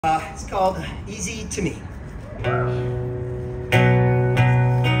It's called Easy to Me.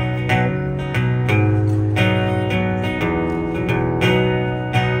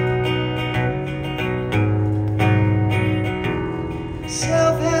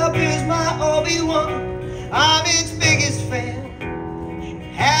 Self-help is my Obi-Wan. I'm its biggest fan.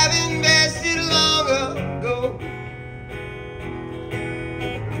 Have invested long ago.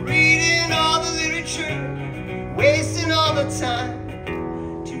 Reading all the literature, wasting all the time.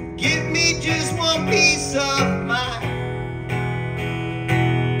 Give me just one piece of mind.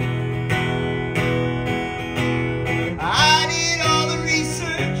 I did all the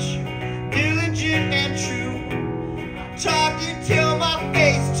research, diligent and true. I talked it till my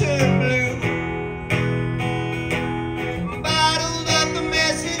face turned blue. Bottled up the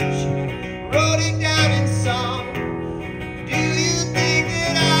message, wrote it down in song. Do you think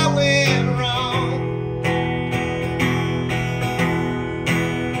that I went wrong?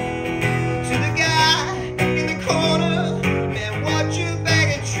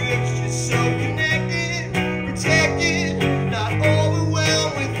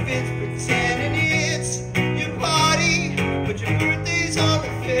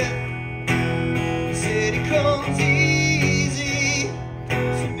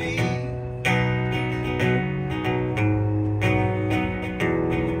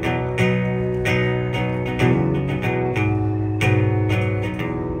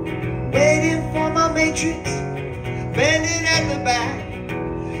 Bending at the back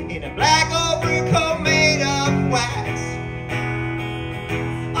in a black overcoat made of wax,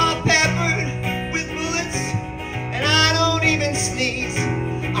 all peppered with bullets, and I don't even sneeze.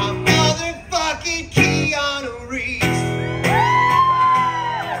 I'm motherfucking Keanu Reeves.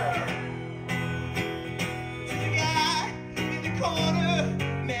 To the guy in the corner,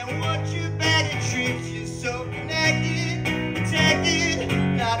 man, what's your bag of tricks? You're so connected, protected,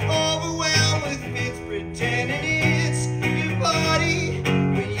 not overwhelmed with fits, pretending it's your party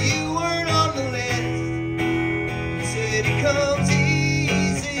when you weren't on the list. You said it comes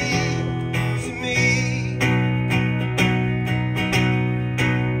easy to me.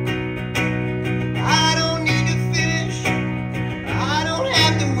 I don't need to finish, I don't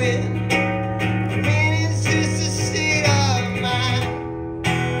have to win. Winning's just a state of mind.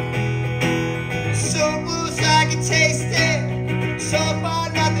 So close I can taste it, so far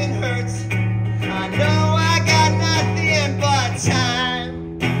nothing hurts. I know I got nothing but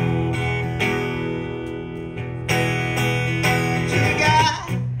time. To the guy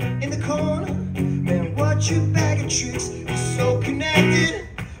in the corner, man, what's your bag of tricks? You're so connected,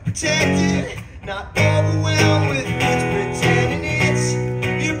 protected, not overwhelmed with